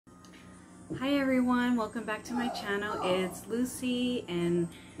Hi everyone, welcome back to my channel. It's Lucy and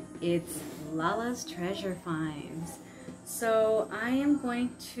it's Lala's Treasure Finds. So I am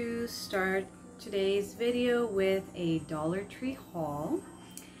going to start today's video with a Dollar Tree haul,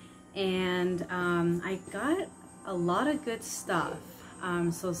 and I got a lot of good stuff.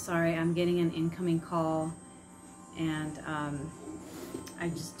 I'm so sorry, I'm getting an incoming call and I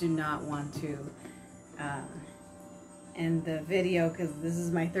just do not want to end the video because this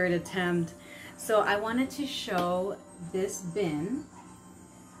is my third attempt. So I wanted to show this bin.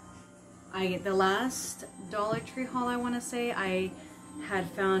 The last Dollar Tree haul, I want to say, I had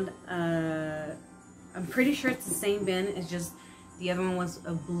found I'm pretty sure it's the same bin, it's just the other one was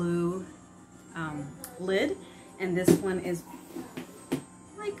a blue lid, and this one is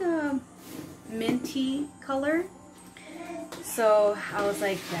like a minty color. So I was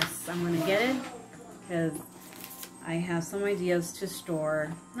like, yes, I'm gonna get it because I have some ideas to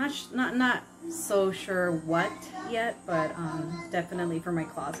store. Not so sure what yet, but definitely for my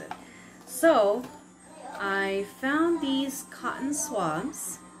closet. So I found these cotton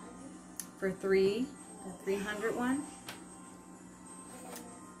swabs for the 300 one,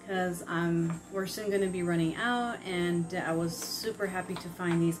 because we're soon going to be running out, and I was super happy to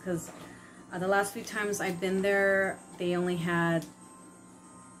find these because the last few times I've been there, they only had,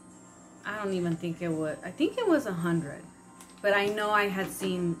 I don't even think it was, I think it was 100, but I know I had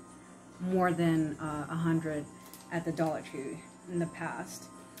seen more than 100 at the Dollar Tree in the past.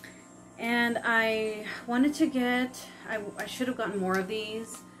 And I wanted to get, I should have gotten more of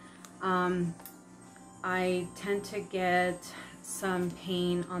these. I tend to get some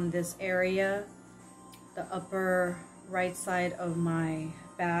pain on this area, the upper right side of my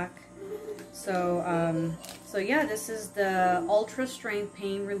back. So yeah, this is the Ultra Strength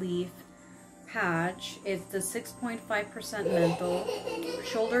Pain Relief patch. It's the 6.5% menthol,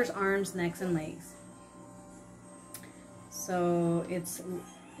 shoulders, arms, necks, and legs. So it's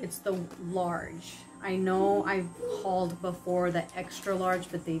the large. I know I've hauled before the extra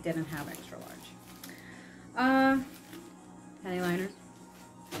large, but they didn't have extra large. Penny liners,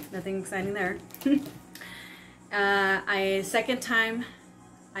 nothing exciting there. Second time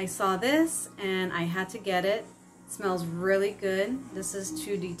I saw this and I had to get it. It smells really good. This is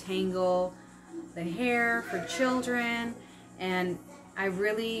to detangle the hair for children, and I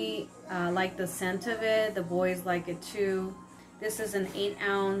really like the scent of it. The boys like it too. This is an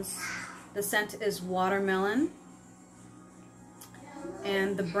 8-ounce. The scent is watermelon,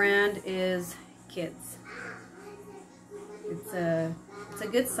 and the brand is Kids. It's a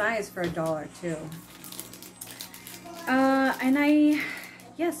good size for $1 too. And I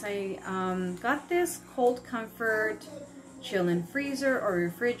got this Cold Comfort chill-in freezer or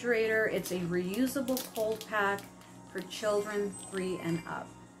refrigerator. It's a reusable cold pack for children 3 and up.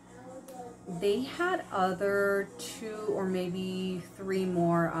 They had other 2 or maybe 3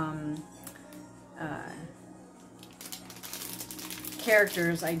 more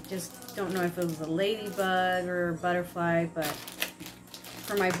characters. I just don't know if it was a ladybug or a butterfly, but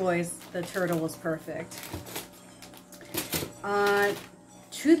for my boys, the turtle was perfect.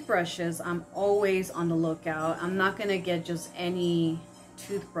 Toothbrushes, I'm always on the lookout. I'm not gonna get just any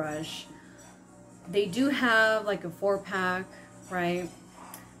toothbrush. They do have like a 4-pack, right?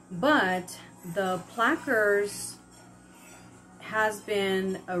 But the Plackers has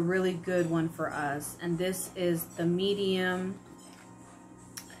been a really good one for us, and this is the medium.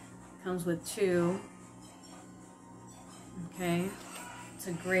 Comes with 2. Okay, it's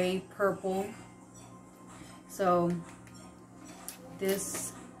a gray purple. So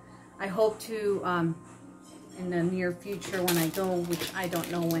this, I hope to in the near future when I go, which I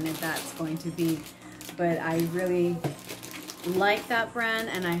don't know when that's going to be, but I really like that brand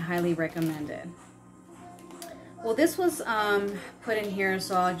and I highly recommend it. Well, this was put in here,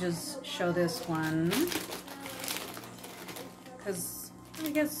 so I'll just show this one because I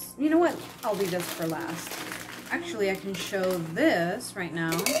guess, you know what, I'll leave this for last. Actually, I can show this right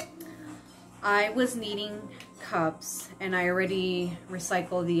now. I was needing cups and I already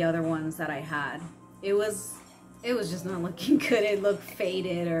recycled the other ones that I had. It was just not looking good. It looked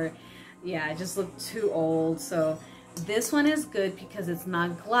faded, or yeah, it just looked too old. So this one is good because it's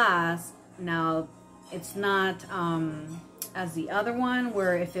not glass. Now it's not as the other one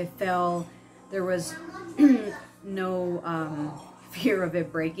where if it fell there was no fear of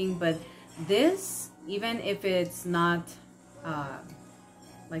it breaking, but this, even if it's not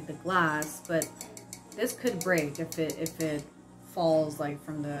like the glass, but this could break if it falls like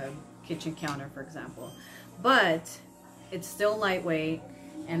from the kitchen counter, for example. But it's still lightweight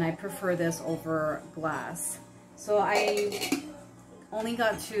and I prefer this over glass. So I only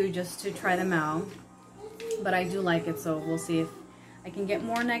got 2 just to try them out, but I do like it, so we'll see if I can get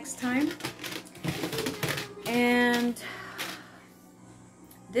more next time. And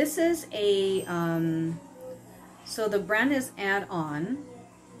this is a, so the brand is Add-On,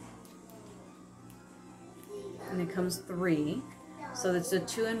 and it comes 3. So it's a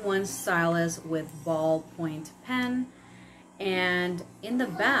 2-in-1 stylus with ballpoint pen, and in the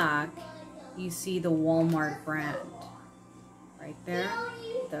back you see the Walmart brand right there,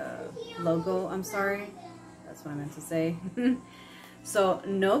 the logo, I'm sorry, that's what I meant to say. So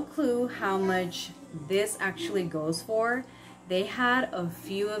no clue how much this actually goes for. They had a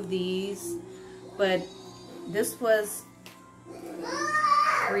few of these, but this was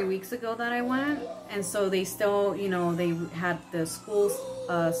 3 weeks ago that I went, and so they still, you know, they had the school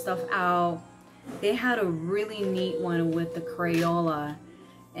stuff out. They had a really neat one with the Crayola,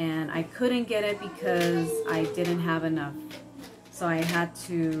 and I couldn't get it because I didn't have enough, so I had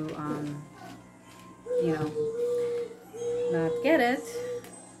to you know, not get it.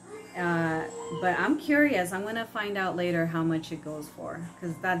 But I'm curious. I'm gonna find out later how much it goes for,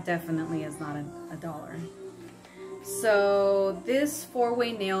 because that definitely is not a dollar. So this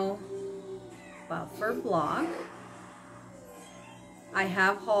 4-way nail buffer block, I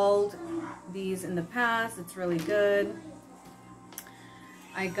have hauled these in the past. It's really good.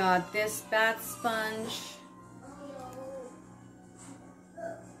 I got this bath sponge.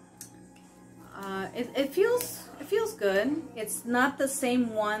 It feels good. It's not the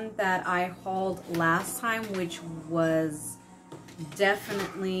same one that I hauled last time, which was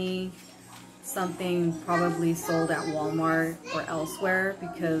definitely something probably sold at Walmart or elsewhere,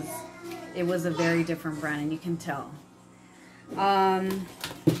 because it was a very different brand, and you can tell.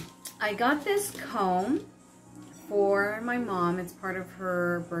 I got this comb for my mom. It's part of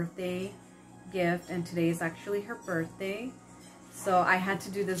her birthday gift, and today is actually her birthday, so I had to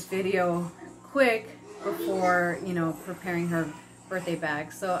do this video quick before, you know, preparing her birthday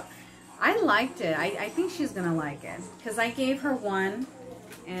bag. So I liked it. I think she's gonna like it, because I gave her one,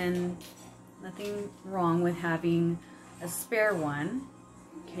 and nothing wrong with having a spare one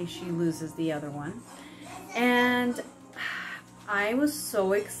in case she loses the other one. And I was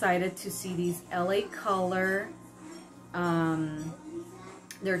so excited to see these LA Color.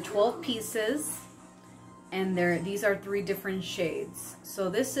 They're 12 pieces, and these are 3 different shades. So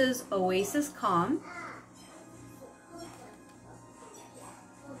this is Oasis Calm.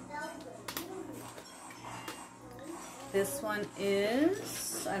 This one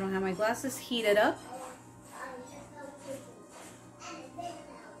is, I don't have my glasses, Heated Up.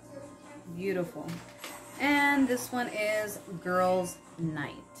 Beautiful. And this one is Girls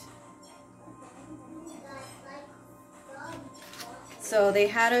Night. So they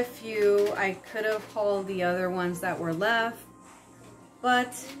had a few. I could have hauled the other ones that were left,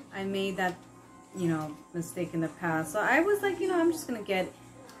 but I made that, you know, mistake in the past. So I was like, you know, I'm just gonna get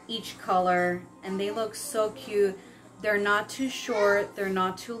each color, and they look so cute. They're not too short, they're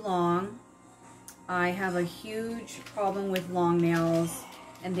not too long. I have a huge problem with long nails,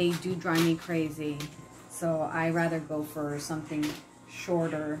 and they do drive me crazy. So I rather go for something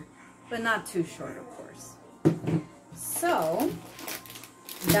shorter, but not too short, of course. So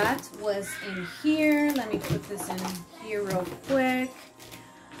that was in here. Let me put this in here real quick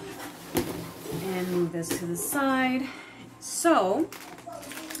and move this to the side. So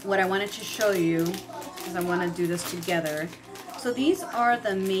what I wanted to show you, because I want to do this together. So these are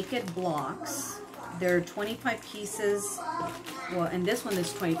the Make It blocks. They're 25 pieces. Well, and this one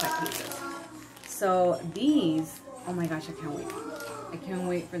is 25 pieces. So these, oh my gosh, I can't wait. I can't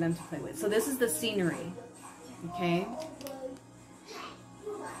wait for them to play with. So this is the scenery, okay?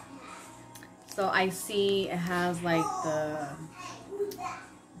 So I see it has like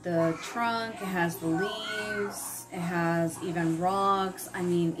the trunk, it has the leaves, it has even rocks, I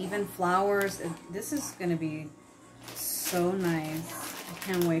mean even flowers. This is gonna be so nice. I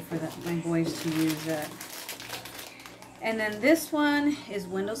can't wait for my boys to use it. And then this one is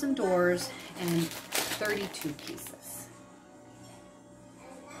windows and doors, and 32 pieces.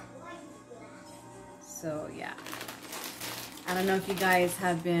 So yeah, I don't know if you guys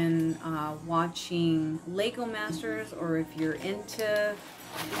have been watching Lego Masters, or if you're into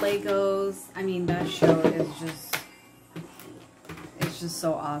Legos. I mean, that show is just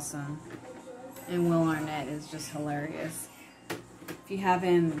so awesome, and Will Arnett is just hilarious. If you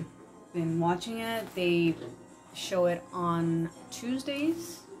haven't been watching it, they show it on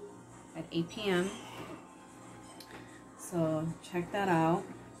Tuesdays at 8 p.m. So check that out.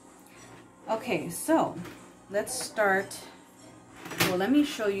 Okay, so let's start. Well, let me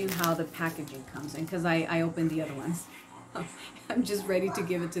show you how the packaging comes in, because I opened the other ones. I'm just ready to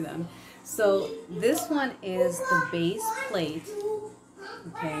give it to them. So this one is the base plate,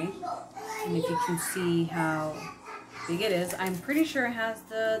 okay? And if you can see how big it is, I'm pretty sure it has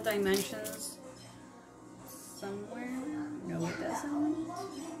the dimensions somewhere. No, it doesn't.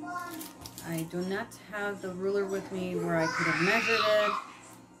 I do not have the ruler with me where I could have measured it,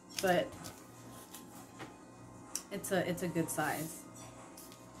 but it's a good size.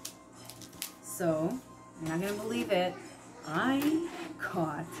 So, you're not gonna believe it, I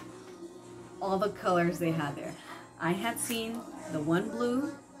got all the colors they had there. I had seen the one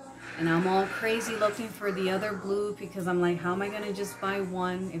blue, and I'm all crazy looking for the other blue because I'm like, how am I gonna just buy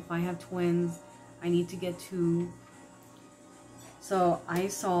one? If I have twins, I need to get two. So I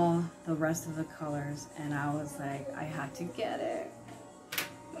saw the rest of the colors and I was like, I had to get it.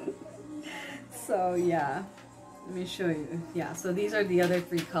 So yeah, let me show you. Yeah, so these are the other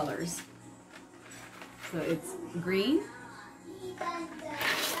 3 colors. So it's green,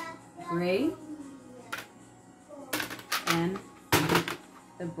 gray, and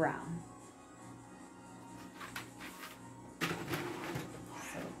the brown.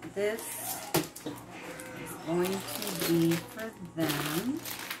 So this is going to be for them.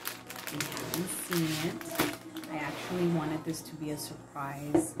 They haven't seen it. I actually wanted this to be a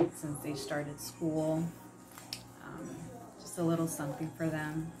surprise since they started school. Just a little something for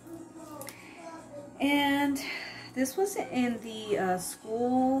them. And this was in the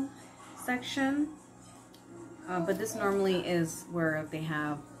school section, but this normally is where they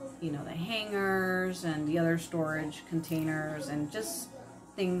have, you know, the hangers and the other storage containers and just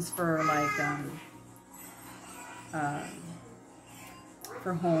things for like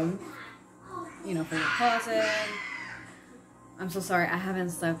for home, you know, for your closet. I'm so sorry, I haven't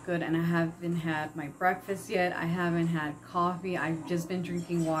slept good and I haven't had my breakfast yet. I haven't had coffee. I've just been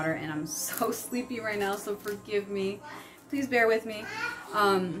drinking water and I'm so sleepy right now, so forgive me. Please bear with me.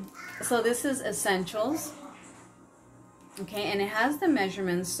 So this is essentials. Okay, and it has the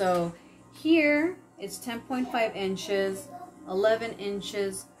measurements. So here it's 10.5 inches, 11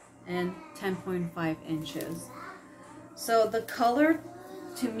 inches, and 10.5 inches. So the color,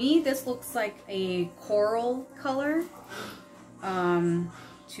 to me, this looks like a coral color.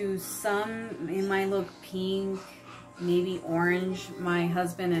 To some, it might look pink, maybe orange. My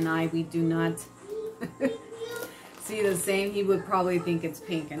husband and I, we do not see the same. He would probably think it's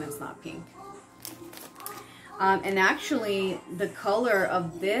pink and it's not pink. And actually, the color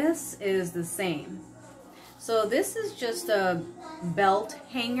of this is the same. So this is just a belt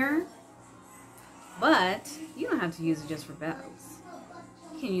hanger, but you don't have to use it just for belts.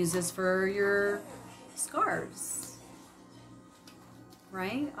 You can use this for your scarves.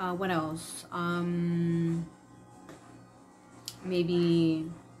 Right? What else?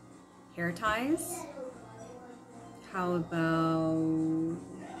 Maybe hair ties. How about?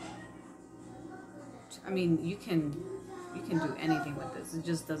 I mean, you can do anything with this. It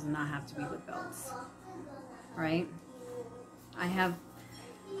just does not have to be with belts, right? I have.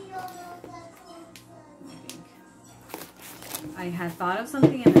 I had thought of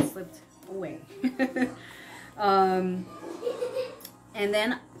something and it slipped away. And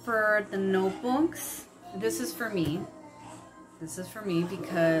then for the notebooks, this is for me. This is for me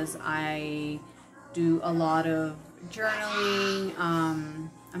because I do a lot of journaling.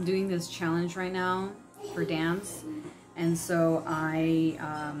 I'm doing this challenge right now for dance. And so I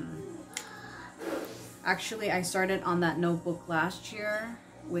started on that notebook last year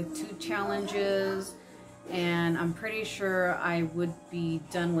with 2 challenges. And I'm pretty sure I would be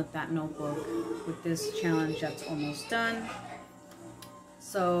done with that notebook with this challenge that's almost done.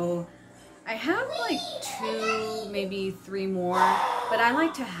 So I have like 2, maybe 3 more, but I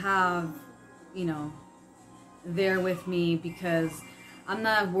like to have, you know, there with me because I'm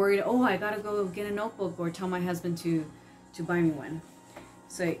not worried, oh, I gotta go get a notebook or tell my husband to buy me one.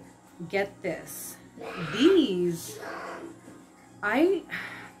 So get this. These, I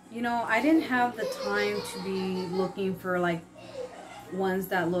didn't have the time to be looking for like ones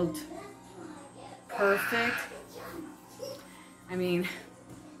that looked perfect. I mean,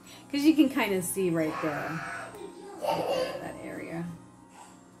 because you can kind of see right there, that area.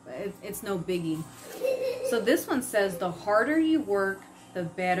 But it's no biggie. So this one says, the harder you work, the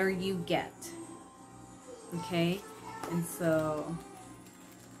better you get. Okay? And so,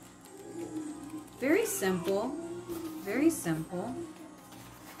 very simple. Very simple.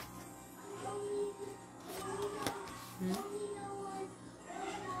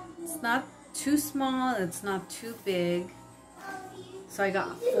 It's not too small, it's not too big. So I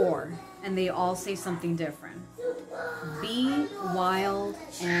got 4, and they all say something different. Be wild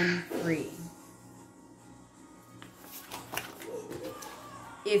and free.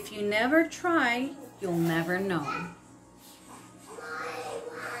 If you never try, you'll never know.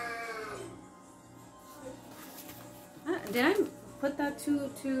 Did I put that too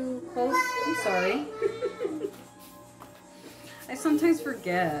close? I'm sorry. I sometimes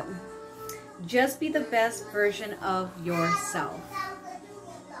forget. Just be the best version of yourself.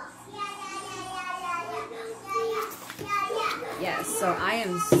 Yes, so I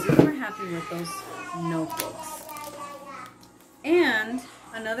am super happy with those notebooks. And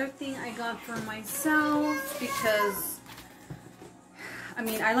another thing I got for myself, because I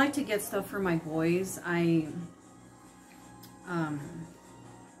mean, I like to get stuff for my boys. I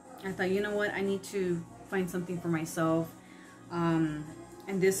thought, you know what, I need to find something for myself. And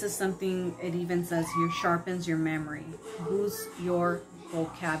this is something, it even says here, sharpens your memory, boosts your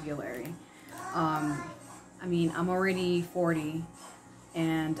vocabulary. I mean, I'm already 40,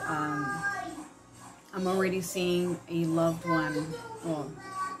 and I'm already seeing a loved one, well,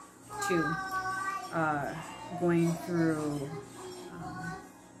 two, going through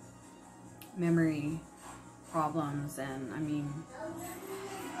memory problems, and I mean,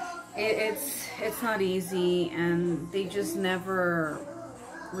 it's not easy, and they just never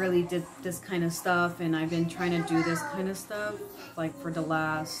really did this kind of stuff, and I've been trying to do this kind of stuff like for the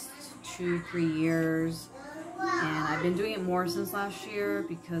last 2-3 years, and I've been doing it more since last year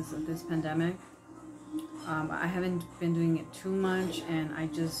because of this pandemic. I haven't been doing it too much, and I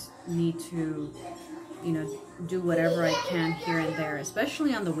just need to, you know, do whatever I can here and there,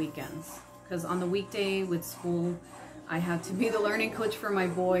 especially on the weekends, because on the weekday with school I have to be the learning coach for my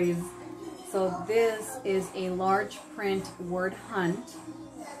boys. So this is a large print word hunt,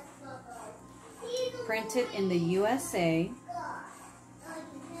 printed in the USA.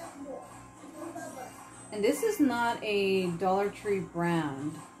 And this is not a Dollar Tree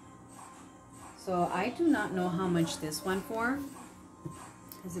brand. So I do not know how much this went for.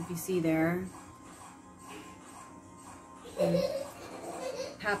 As if you see there.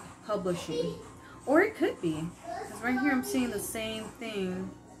 Pap Publishing. Or it could be. Because right here I'm seeing the same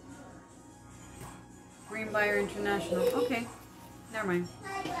thing. Greenbrier International. Okay. Never mind.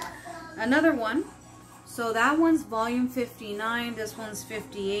 Another one. So that one's volume 59. This one's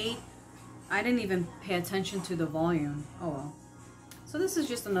 58. I didn't even pay attention to the volume. Oh well. So this is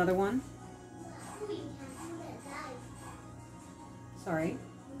just another one. Sorry.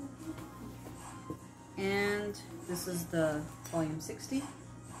 And this is the volume 60. You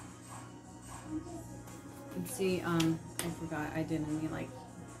can see, I forgot, I didn't mean like,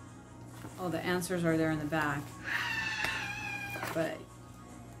 oh, the answers are there in the back. But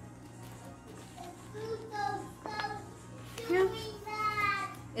yeah,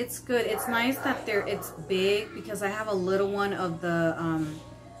 it's good. It's nice that it's big, because I have a little one of the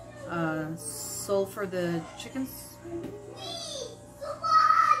Soul for the Chickens.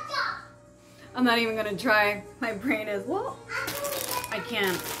 I'm not even gonna try. My brain is, well, I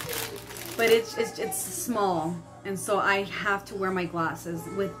can't. But it's small, and so I have to wear my glasses.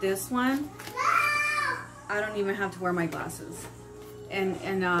 With this one, I don't even have to wear my glasses.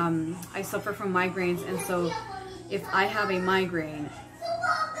 And I suffer from migraines, and so if I have a migraine,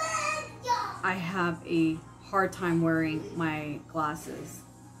 I have a hard time wearing my glasses,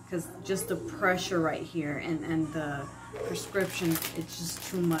 because just the pressure right here and the prescription, it's just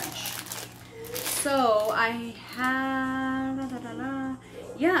too much. So I have,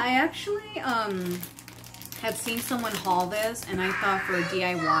 yeah, I actually had seen someone haul this, and I thought for a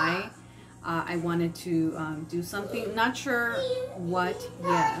DIY, I wanted to do something. Not sure what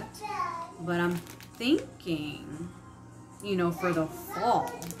yet, but I'm thinking, you know, for the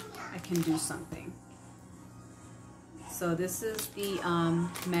fall, I can do something. So this is the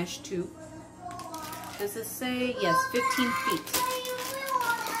mesh tube. Does it say? Yes, 15 feet.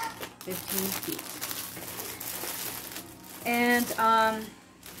 15 feet. And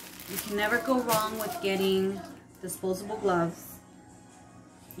you can never go wrong with getting disposable gloves.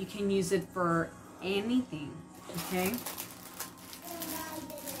 You can use it for anything, okay?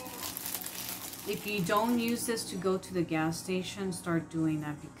 If you don't use this to go to the gas station, start doing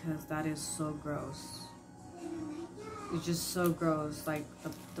that, because that is so gross. It's just so gross, like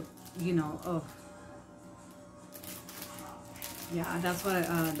the you know, oh. Yeah, that's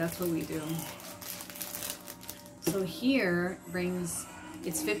what we do. So here brings,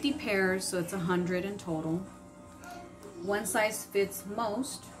 it's 50 pairs, so it's 100 in total. One size fits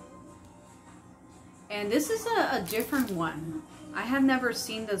most. And this is a different one. I have never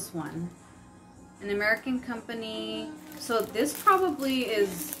seen this one. An American company. So this probably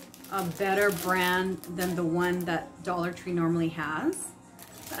is a better brand than the one that Dollar Tree normally has.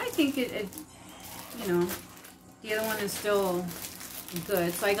 But I think it you know, the other one is still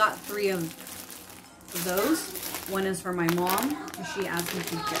good. So I got 3 of those. One is for my mom, because she asked me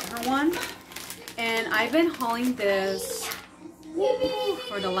to get her one. And I've been hauling this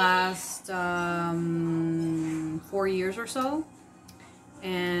for the last 4 years or so.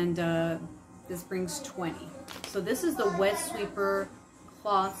 And this brings 20. So this is the Wet Sweeper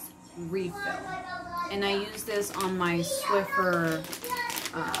Cloth Refill. And I use this on my Swiffer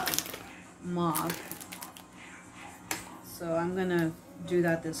mop. So I'm gonna do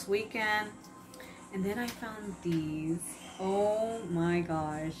that this weekend. And then I found these. Oh my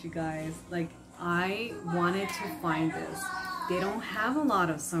gosh, you guys. Like, I wanted to find this. They don't have a lot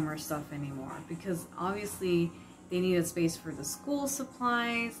of summer stuff anymore because obviously they needed space for the school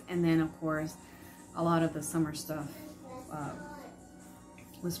supplies. And then of course, a lot of the summer stuff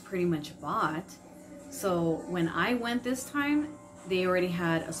was pretty much bought. So when I went this time, they already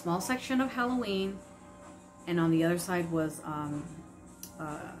had a small section of Halloween, and on the other side was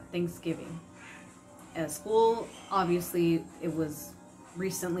Thanksgiving. At school, obviously, it was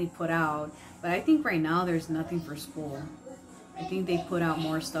recently put out, but I think right now there's nothing for school. I think they put out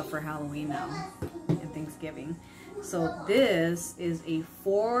more stuff for Halloween now and Thanksgiving. So this is a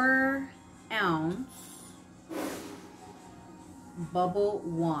 4-ounce bubble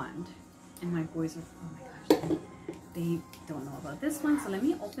wand, and my boys are, oh my gosh, they don't know about this one. So let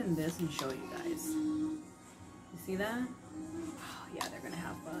me open this and show you guys. You see that? Oh yeah, they're gonna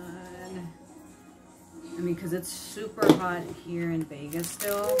have fun. I mean, because it's super hot here in Vegas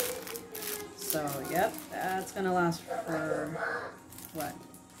still. So yep, that's gonna last for what,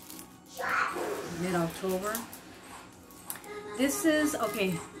 mid-October. This is,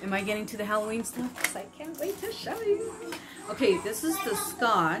 okay, am I getting to the Halloween stuff? Because I can't wait to show you. Okay, this is the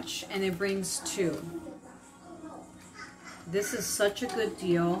Scotch, and it brings 2. This is such a good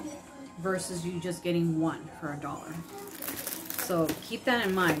deal versus you just getting 1 for $1. So keep that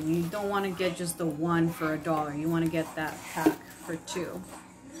in mind. You don't want to get just the 1 for $1. You want to get that pack for 2.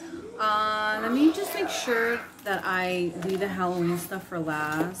 Let me just make sure that I leave the Halloween stuff for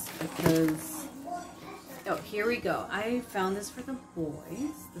last, because, oh, here we go. I found this for the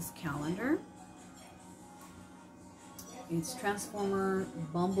boys, this calendar. It's Transformer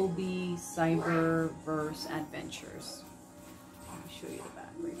Bumblebee Cyberverse Adventures. Let me show you the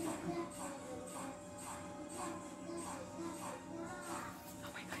back right here.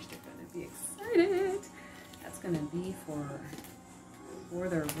 Oh my gosh, they're gonna be excited. That's gonna be for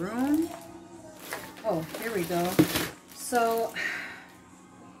their room. Oh, here we go. So,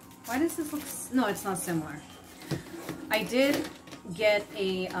 why does this look, no, it's not similar. I did get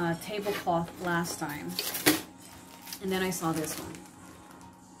a tablecloth last time, and then I saw this one.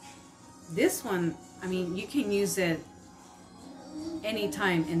 This one, I mean, you can use it any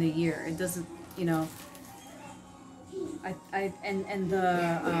time in the year. It doesn't, you know, and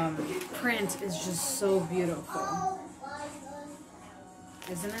the print is just so beautiful,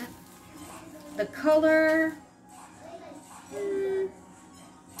 isn't it? The color,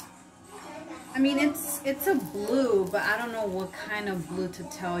 I mean, it's a blue, but I don't know what kind of blue to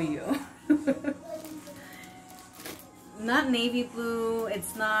tell you. Not navy blue.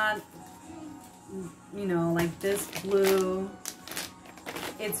 It's not, you know, like this blue.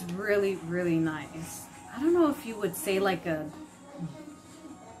 It's really, really nice. I don't know if you would say like a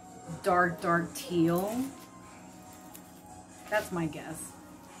dark teal. That's my guess.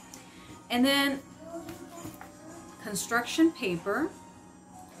 And then construction paper.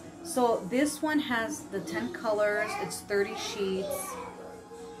 So this one has the 10 colors. It's 30 sheets.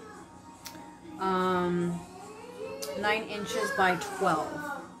 9 inches by 12.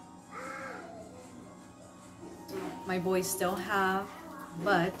 My boys still have,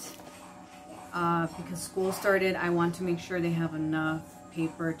 but because school started, I want to make sure they have enough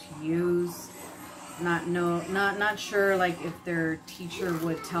paper to use. Not sure, like, if their teacher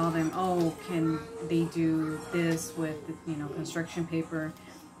would tell them, oh, can they do this with, you know, construction paper.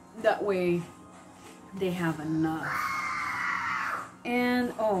 That way they have enough.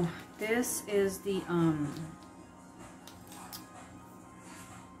 And oh, this is the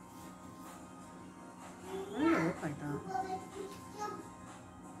why do it look like that?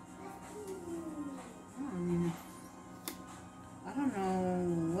 I don't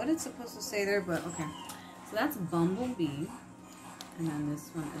know what it's supposed to say there, but okay. So that's Bumblebee, and then this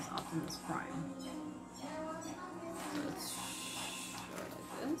one is Optimus Prime. So let's show it like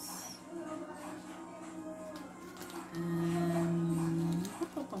this.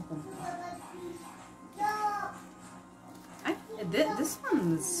 And this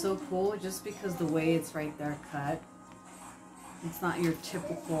one is so cool just because the way it's right there cut. It's not your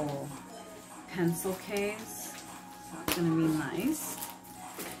typical pencil case. So it's gonna be nice.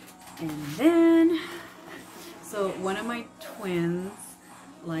 And then, so one of my twins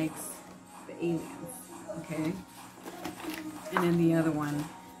likes the aliens, okay? And then the other one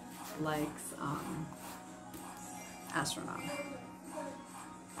likes astronaut.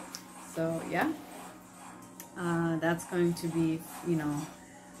 So yeah, that's going to be, you know,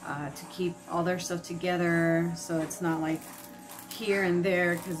 to keep all their stuff together, so it's not like here and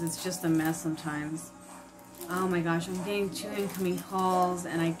there, because it's just a mess sometimes. Oh my gosh, I'm getting 2 incoming calls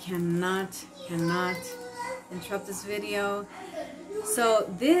and I cannot interrupt this video. So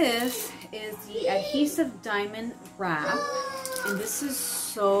this is the adhesive diamond wrap, and this is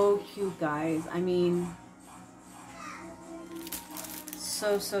so cute, guys. I mean,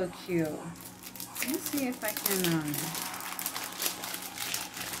 so cute. Let me see if I can,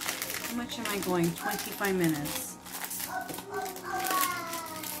 how much am I going? 25 minutes.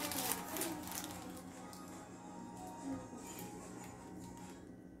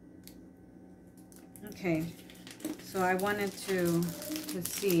 Okay, so I wanted to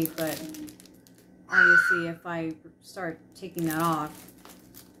see, but obviously if I start taking that off,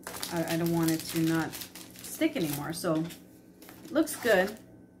 I don't want it to not stick anymore. So it looks good,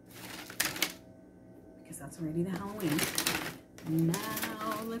 because that's already the Halloween.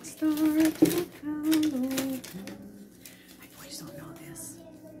 Now let's start the Halloween. My boys don't know this.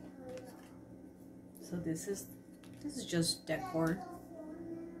 So this is just decor.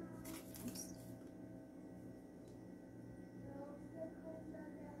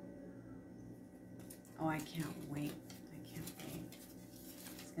 Oh, I can't wait. I can't wait.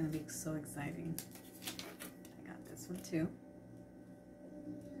 It's going to be so exciting. I got this one too.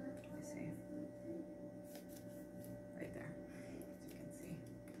 Let me see. Right there, as you can see.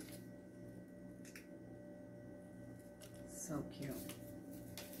 So cute.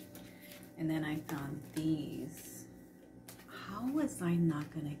 And then I found these. How was I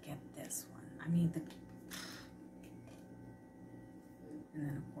not going to get this one? I mean, and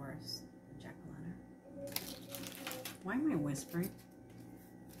then of course, the jack-o'-lantern. Why am I whispering?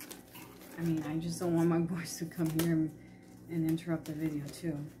 I mean, I just don't want my voice to come here and interrupt the video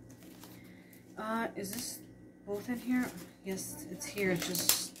too. Is this both in here? Yes, it's here. It's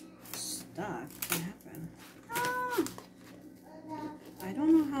just stuck. What happened? Ah! I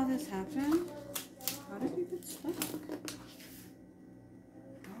don't know how this happened. How did it get stuck?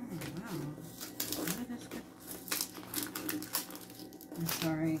 Oh, wow. How did this get... I'm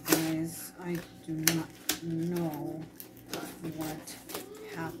sorry, guys. I do not know what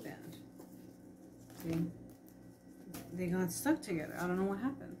happened. See? They got stuck together. I don't know what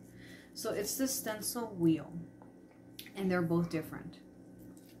happened. So it's the stencil wheel, and they're both different.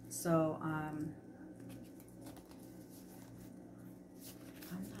 So I'm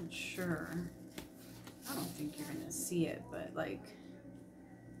not sure. I don't think you're gonna see it, but like,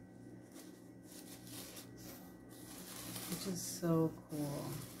 it's just so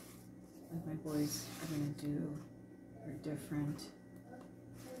cool. Like my boys are gonna do their different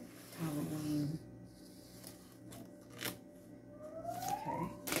Halloween. Okay,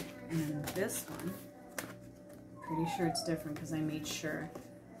 and then this one, pretty sure it's different because I made sure.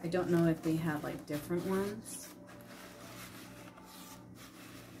 I don't know if they have like different ones.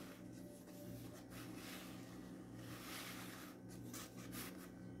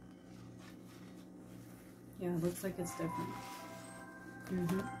 Yeah, it looks like it's different.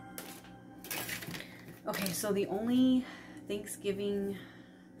 Okay, so the only Thanksgiving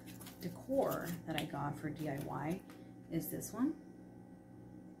decor that I got for DIY is this one.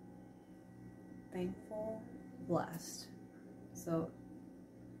 Thankful, blessed. So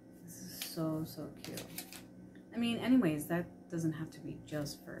this is so cute. I mean, anyways, that doesn't have to be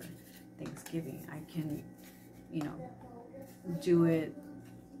just for Thanksgiving. I can, you know, do it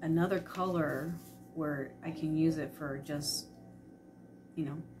another color where I can use it for just, you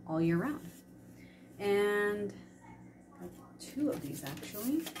know, all year round. And I got 2 of these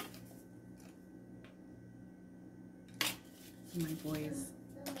actually. My boys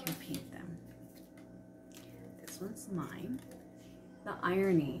can paint them. This one's mine. The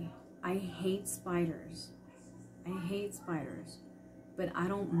irony, I hate spiders. I hate spiders, but I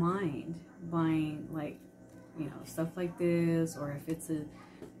don't mind buying, like, you know, stuff like this, or if it's a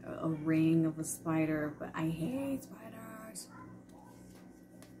ring of a spider, but I hate spiders.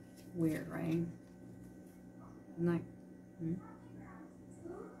 Weird, right? Like,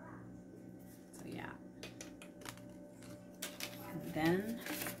 so yeah. And then,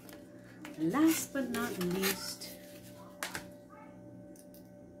 last but not least,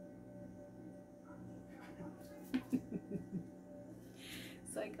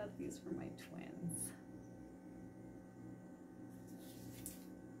 so I got these for my twins.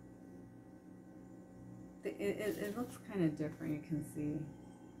 It looks kind of different, you can see.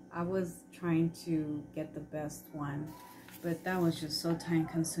 I was trying to get the best one, but that was just so time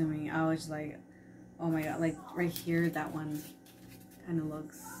consuming. I was like, oh my god, like right here, that one kind of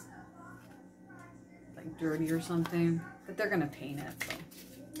looks like dirty or something, but they're gonna paint it, so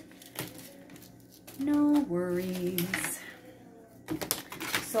no worries.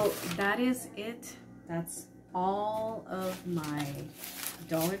 So that is it. That's all of my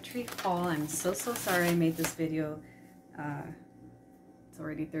Dollar Tree haul. I'm so sorry I made this video. It's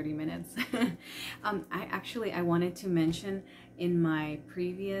already 30 minutes. I wanted to mention in my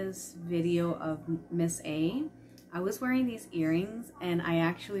previous video of Miss A, I was wearing these earrings, and I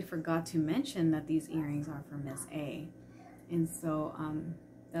actually forgot to mention that these earrings are for Miss A. And so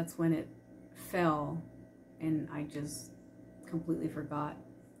that's when it fell, and I just completely forgot.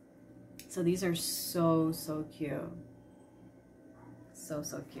 So these are so cute. So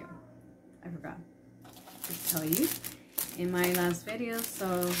cute. I forgot to tell you in my last video.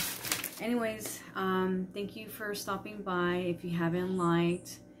 So anyways, thank you for stopping by. If you haven't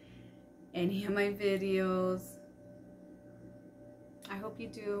liked any of my videos, I hope you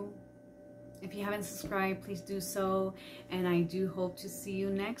do. If you haven't subscribed, please do so, and I do hope to see you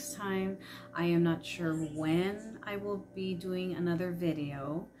next time. I am not sure when I will be doing another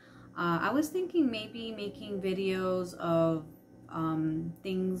video. I was thinking maybe making videos of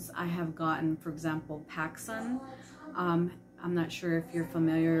things I have gotten, for example, PacSun. I'm not sure if you're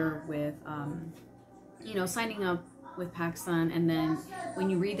familiar with, you know, signing up with PacSun, and then when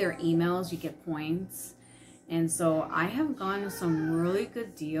you read their emails, you get points. And so I have gotten some really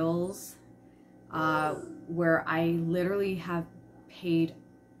good deals where I literally have paid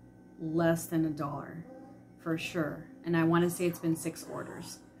less than $1 for sure. And I want to say it's been 6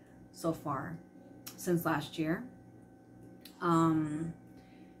 orders so far since last year. And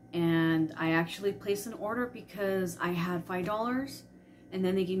I actually placed an order because I had $5, and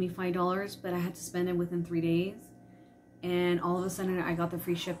then they gave me $5, but I had to spend it within 3 days. And all of a sudden I got the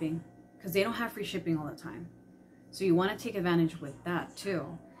free shipping, because they don't have free shipping all the time. So you want to take advantage with that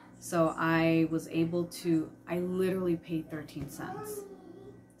too. So I was able to, I literally paid 13 cents.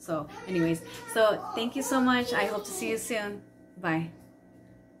 So anyways, so thank you so much. I hope to see you soon. Bye.